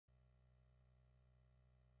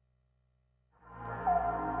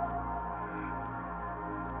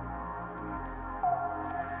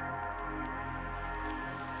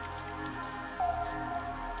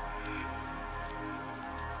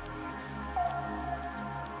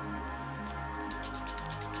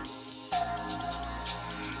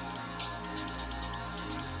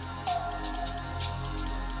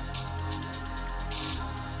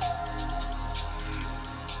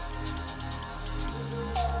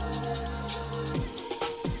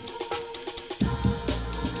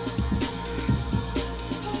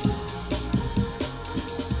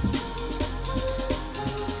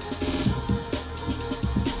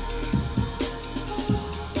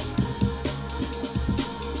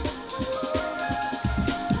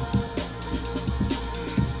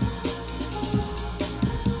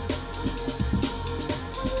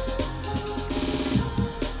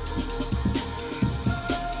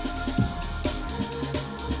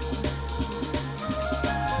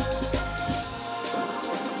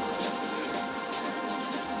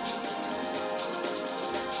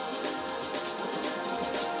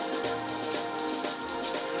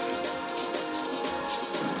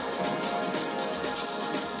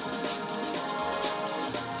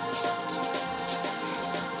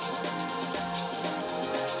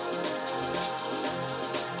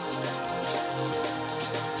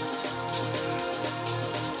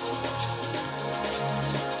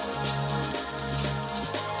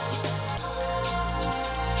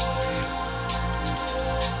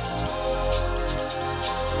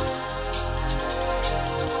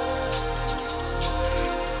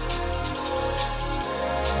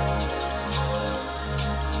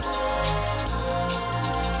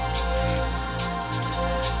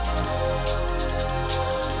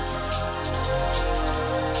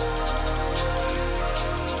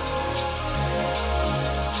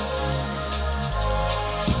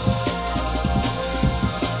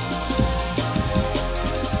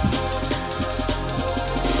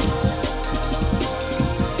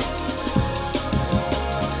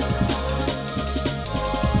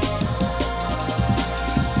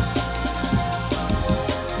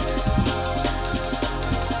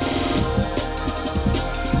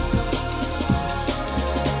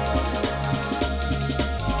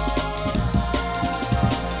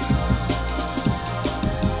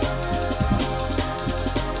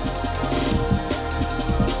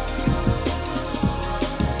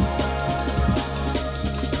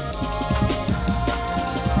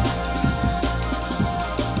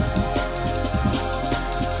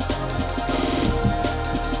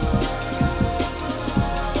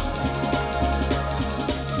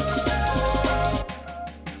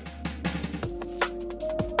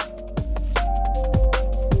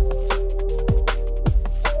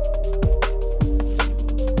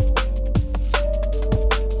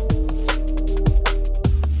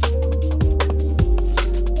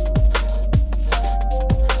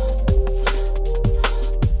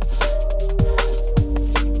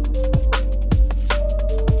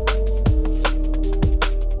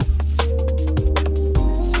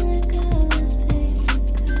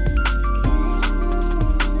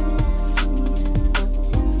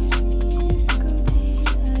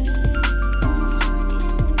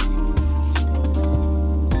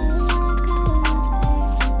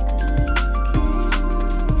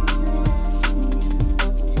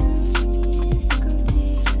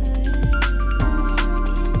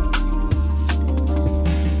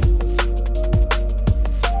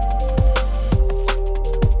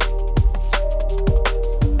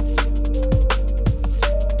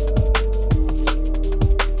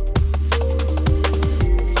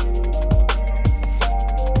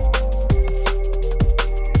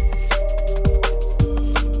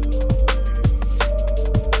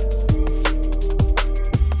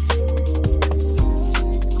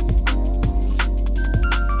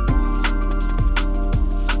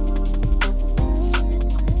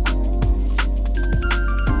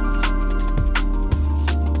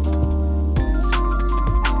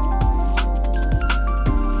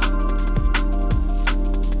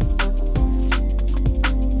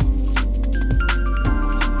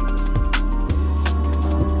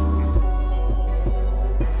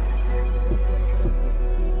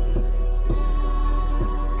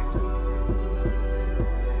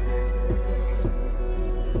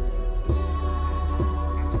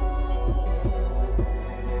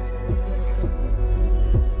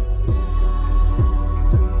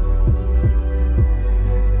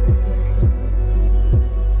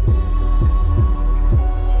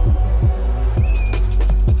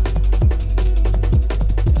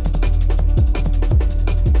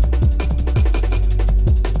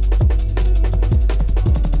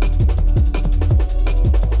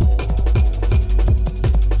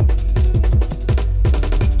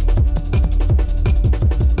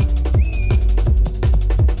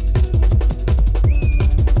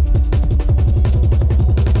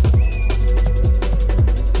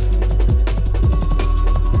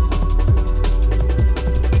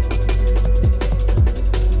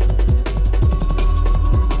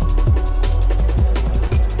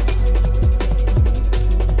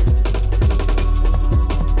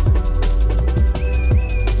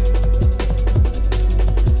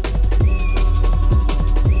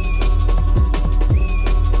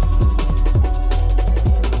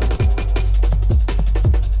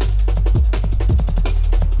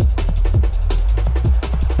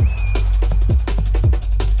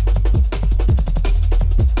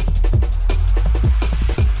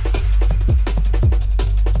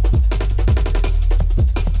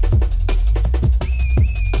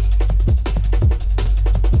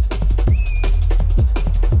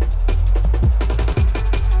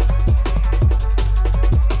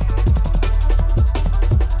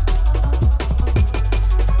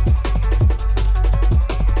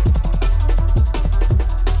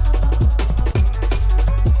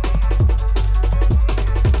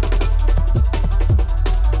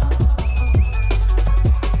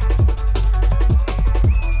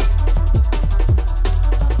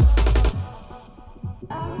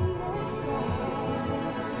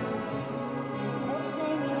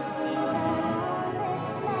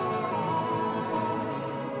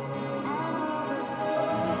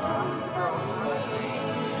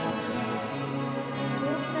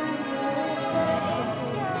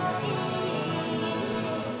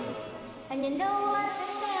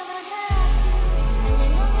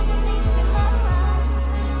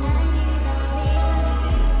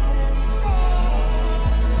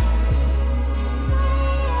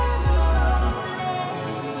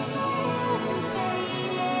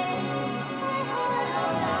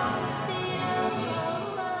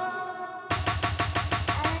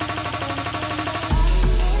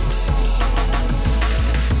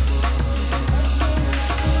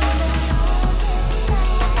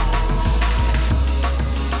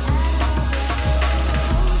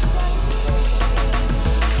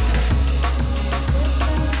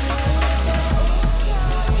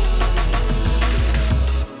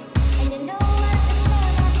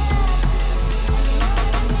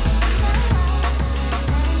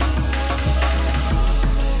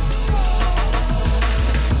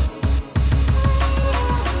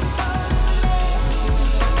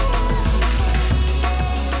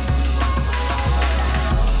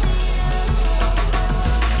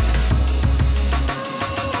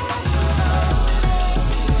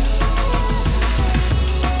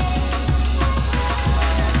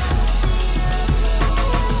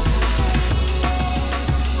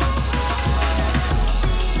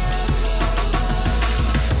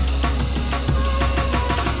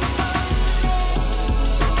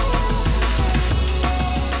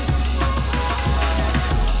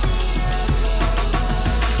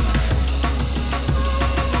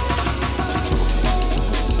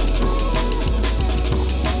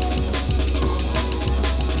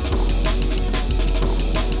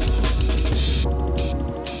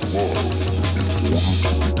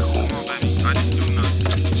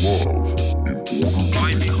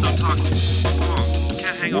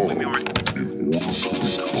hang up with me already.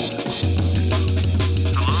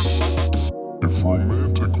 Hello? If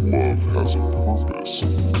romantic love has a purpose,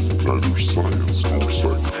 neither science nor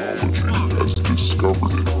psychology has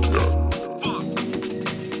discovered it yet.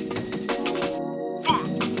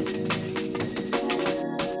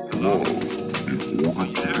 Love, in order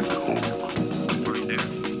to become complete.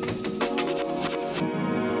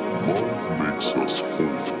 Love makes us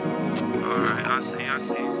whole. Alright, I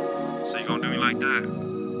see. So you gonna do me like that?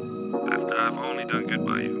 After I've only done good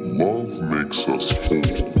by you. Love makes us whole.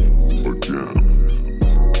 Again.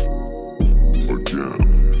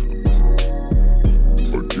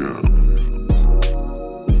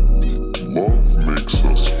 Love makes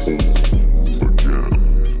us whole. Again.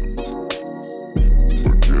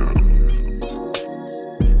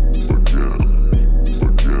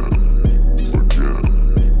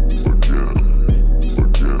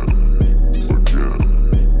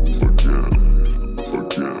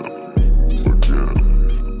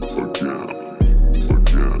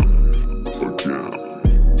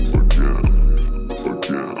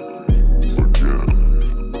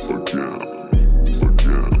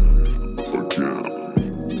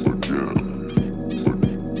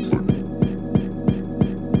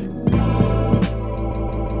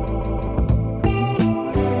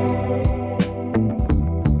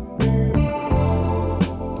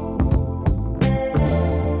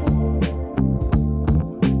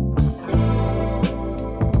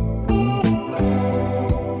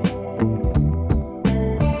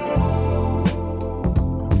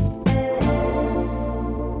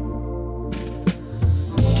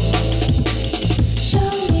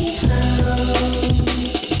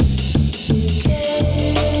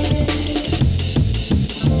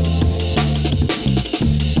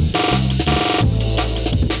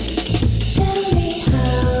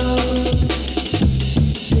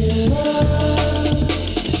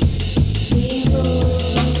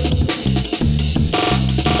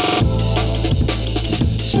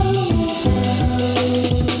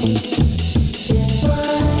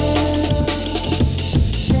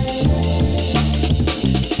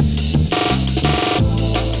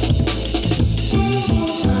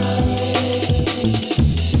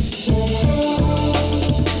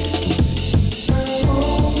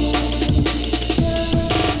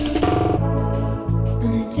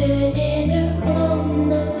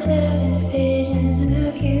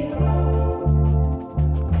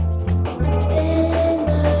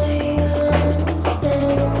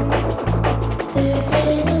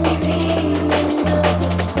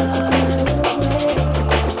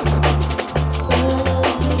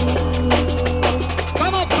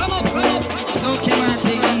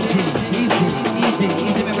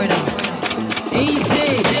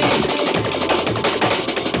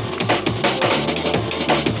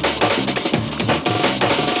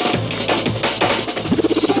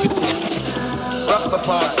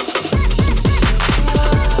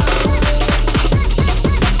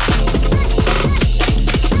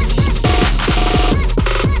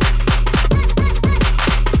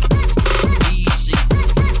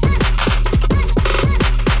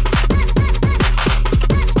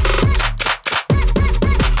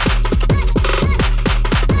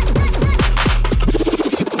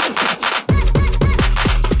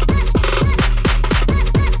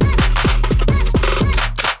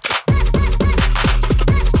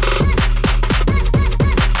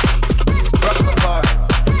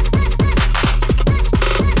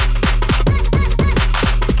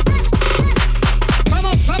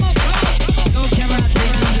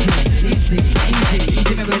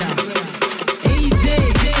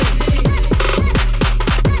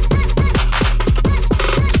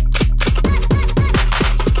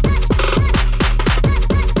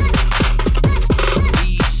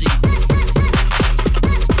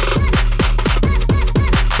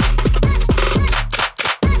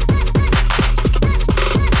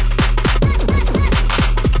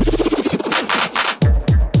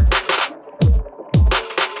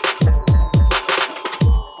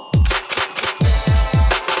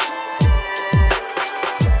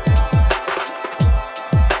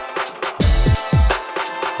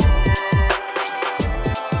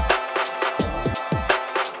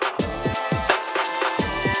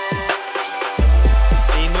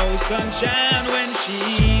 sunshine when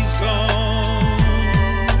she's gone.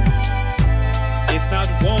 It's not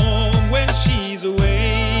warm when she's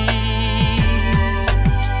away.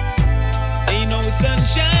 Ain't no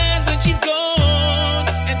sunshine when she's gone,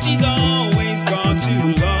 and she's always gone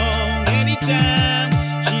too long. Anytime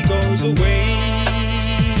she goes away,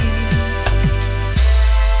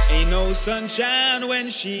 ain't no sunshine when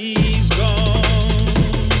she's gone.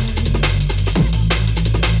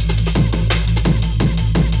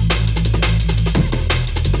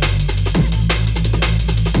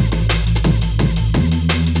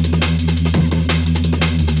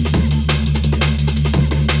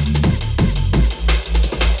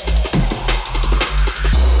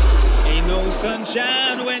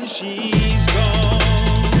 Sunshine when she's gone.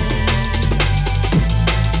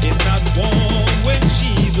 It's not warm when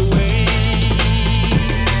she's away.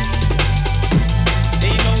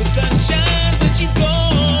 Ain't no sunshine when she's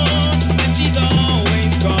gone, and she's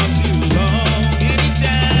always gone too long.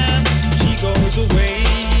 Anytime she goes away,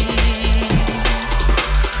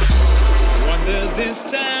 wonder this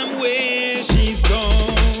time where she's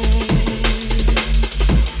gone.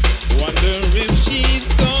 Wonder if she's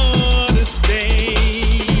gone to stay.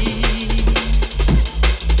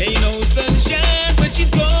 Ain't no sunshine when she's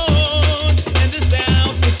gone, and this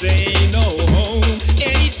house just ain't no home.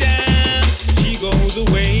 Anytime she goes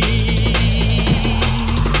away,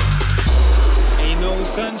 ain't no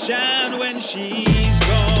sunshine when she's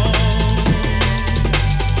gone.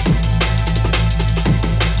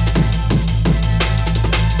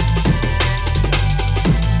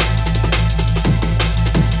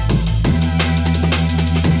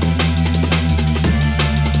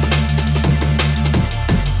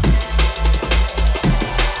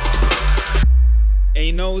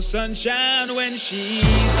 Ain't no sunshine when she's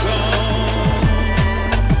gone.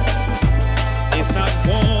 It's not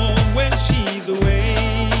warm when she's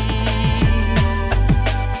away.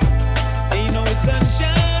 Ain't no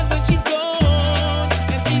sunshine when she's gone,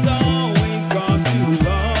 and she's always gone too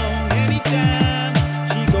long. Anytime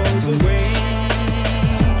she goes away,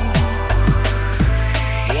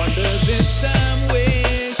 wonder this time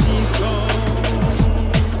where she's gone.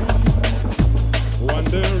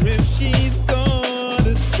 Wonder if she's gone.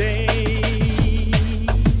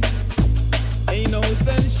 Ain't no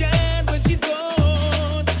sunshine when she's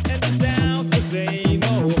gone, and this house just ain't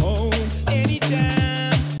no home.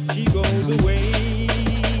 Anytime she goes away,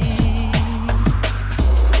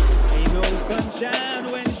 ain't no sunshine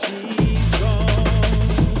when she's gone.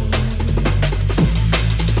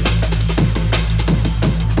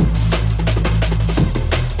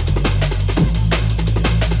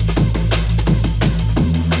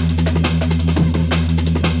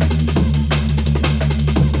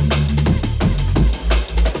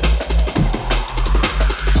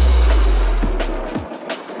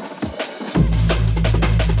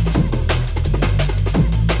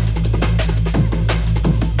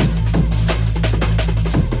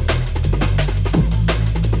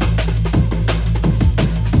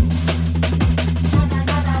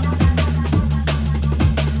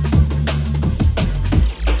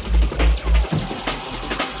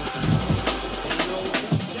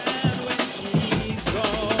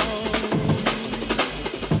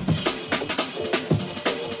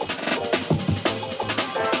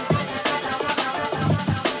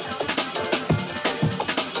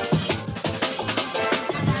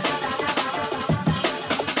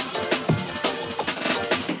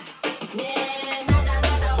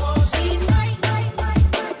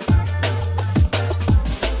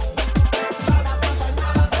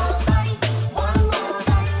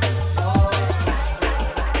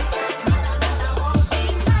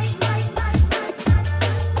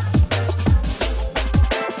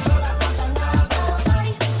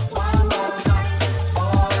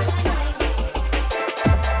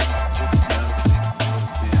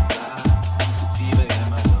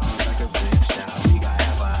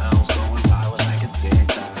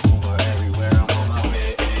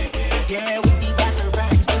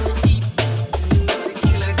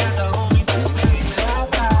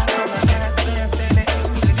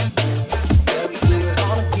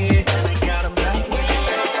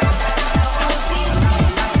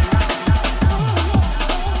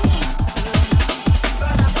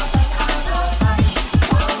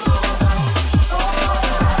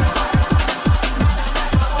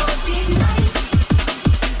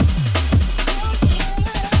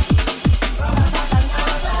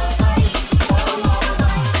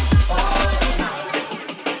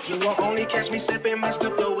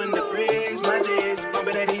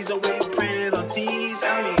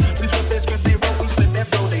 They split that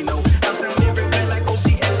flow, they know. I sound everywhere like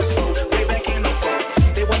OCS and slow. Way back in the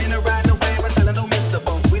phone, they want in the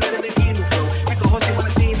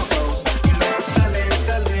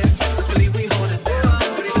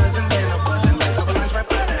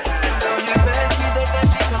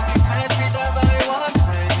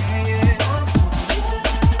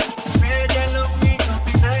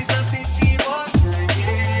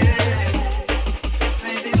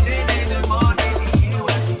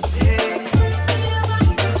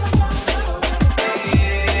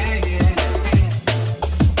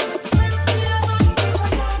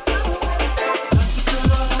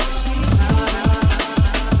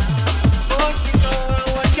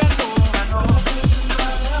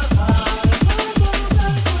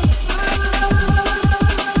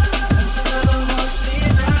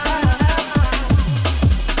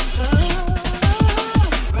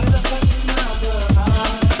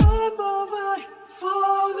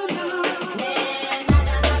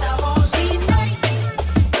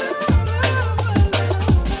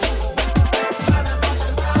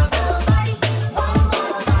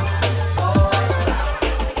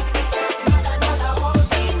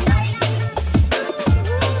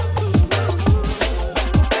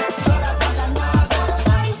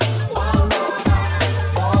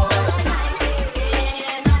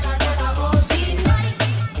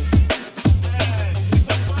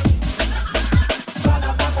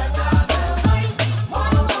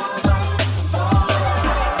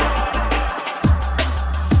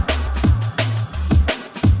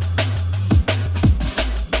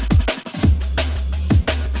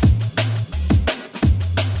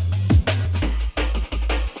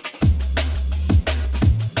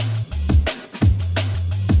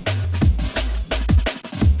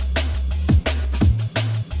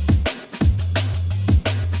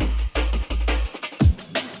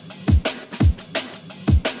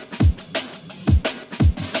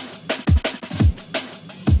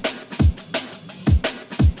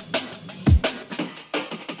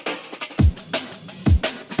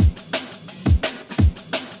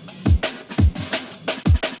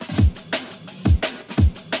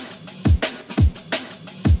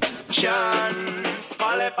politician.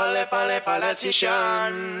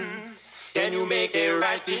 Politician. Can you make the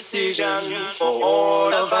right decision for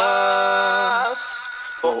all of us?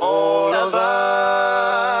 For all of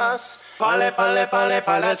us.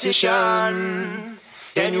 Politician.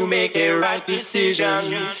 Can you make the right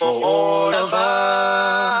decision for all of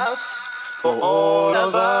us? For all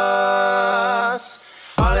of us.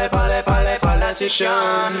 Politician.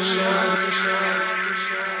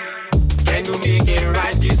 Can you make the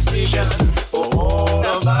right decision for all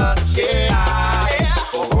of us? Yeah,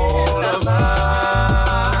 for all of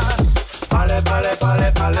us.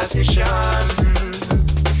 Politician.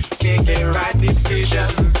 Make the right decision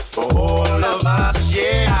for all of us.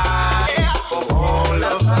 Yeah, for all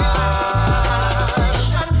of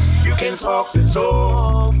us. You can talk the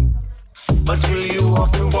talk, but will you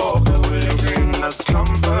walk the walk? Will you bring us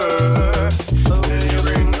comfort? Will you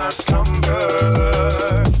bring us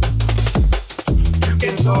comfort? You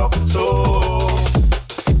can talk the talk,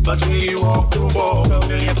 but will you walk the walk?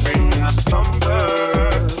 Will you bring us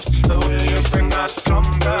comfort? Will you bring us comfort?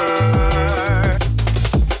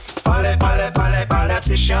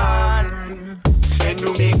 Politician, can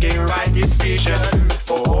you make the right decision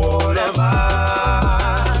for all of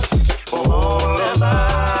us? For all of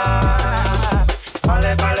us.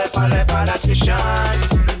 Politician,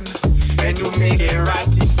 can you make the right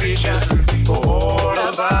decision for all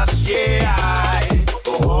of us? Yeah,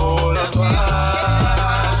 for all of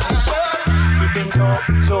us. You can talk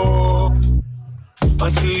the talk,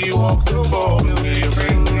 but will you walk the walk? Will you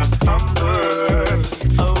bring us comfort?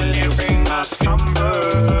 Will you bring us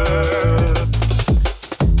comfort?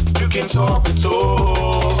 You can talk the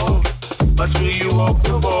talk, but will you walk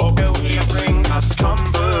the walk? Will you bring us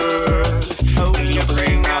comfort? Will you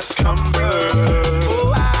bring us comfort?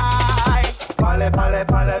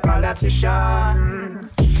 Oh, politician,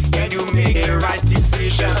 can you make the right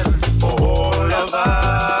decision for all of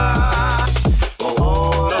us? For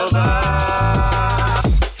all of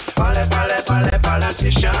us.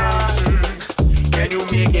 Politician.